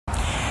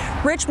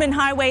Richmond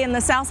Highway in the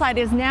south side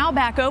is now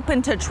back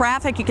open to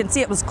traffic. You can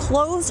see it was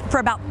closed for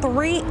about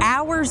 3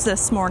 hours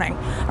this morning.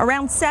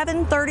 Around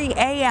 7:30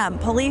 a.m.,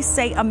 police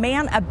say a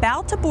man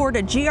about to board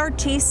a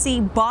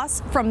GRTC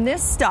bus from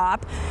this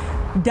stop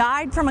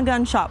died from a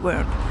gunshot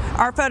wound.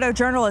 Our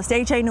photojournalist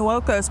A.J.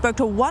 Nwoko spoke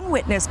to one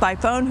witness by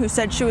phone who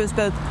said she was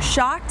both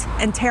shocked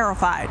and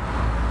terrified.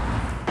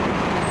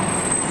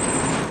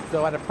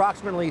 So at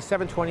approximately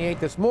 7:28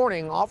 this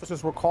morning,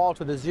 officers were called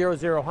to the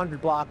 0000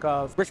 block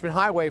of Richmond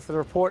Highway for the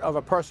report of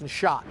a person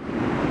shot.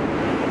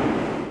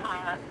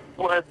 I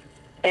was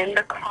in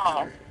the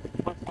car,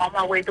 was on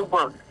my way to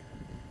work,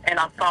 and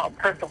I saw a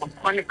person with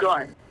pointed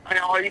gun. And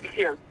all you could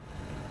hear,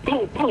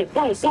 boom, boom,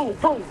 boom, boom,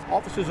 boom.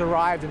 Officers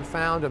arrived and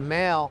found a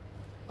male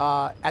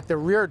at the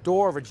rear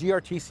door of a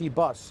GRTC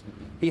bus.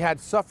 He had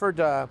suffered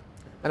an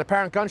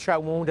apparent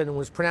gunshot wound and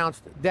was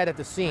pronounced dead at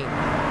the scene.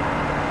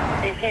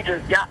 And he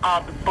just got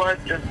out of the bus,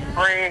 just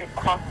ran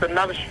across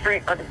another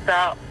street on the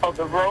side of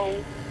the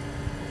road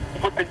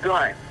with the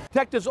gun.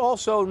 Detectives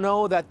also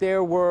know that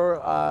there were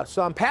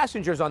some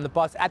passengers on the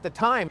bus at the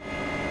time.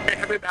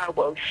 Everybody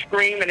was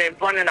screaming and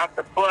running out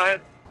the bus.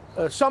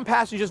 Some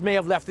passengers may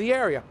have left the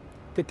area.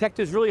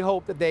 Detectives really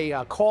hope that they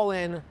call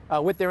in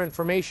with their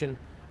information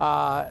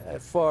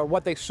for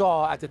what they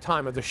saw at the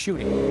time of the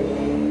shooting.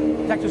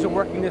 Detectives are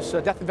working this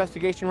death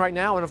investigation right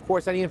now, and of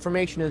course any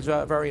information is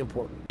very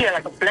important. He had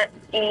like a black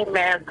ski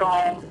mask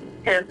on,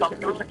 had some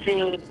blue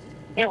jeans.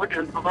 He was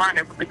just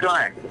running with the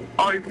gun.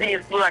 All you see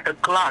is like a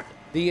Glock.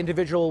 The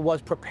individual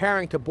was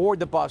preparing to board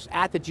the bus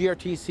at the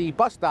GRTC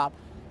bus stop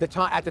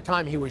at the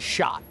time he was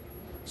shot.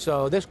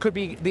 So this could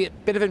be a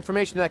bit of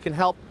information that can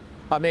help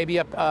maybe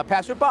a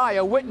passerby,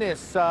 a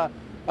witness,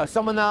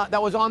 someone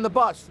that was on the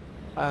bus.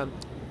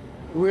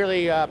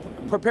 Really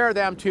prepare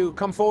them to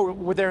come forward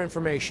with their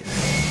information.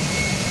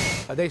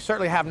 They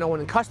certainly have no one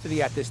in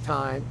custody at this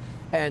time,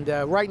 and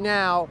right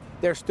now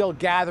they're still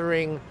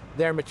gathering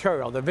their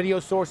material, the video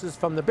sources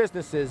from the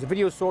businesses, the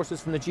video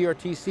sources from the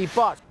GRTC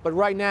bus. But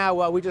right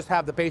now we just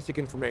have the basic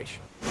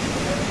information.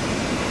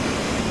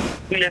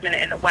 We're living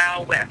in the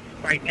Wild West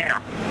right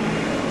now.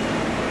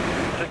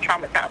 It's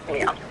traumatized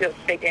me. I'm still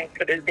shaking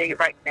to this day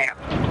right now.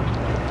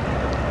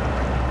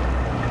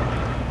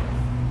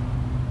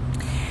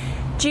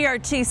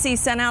 GRTC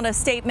sent out a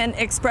statement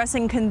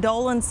expressing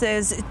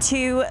condolences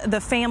to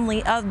the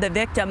family of the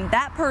victim.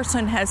 That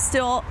person has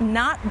still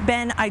not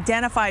been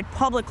identified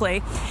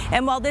publicly.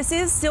 And while this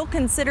is still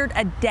considered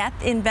a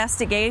death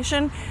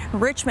investigation,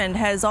 Richmond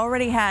has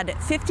already had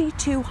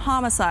 52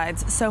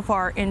 homicides so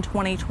far in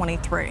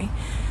 2023.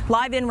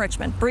 Live in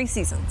Richmond, Bree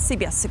Season,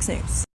 CBS 6 News.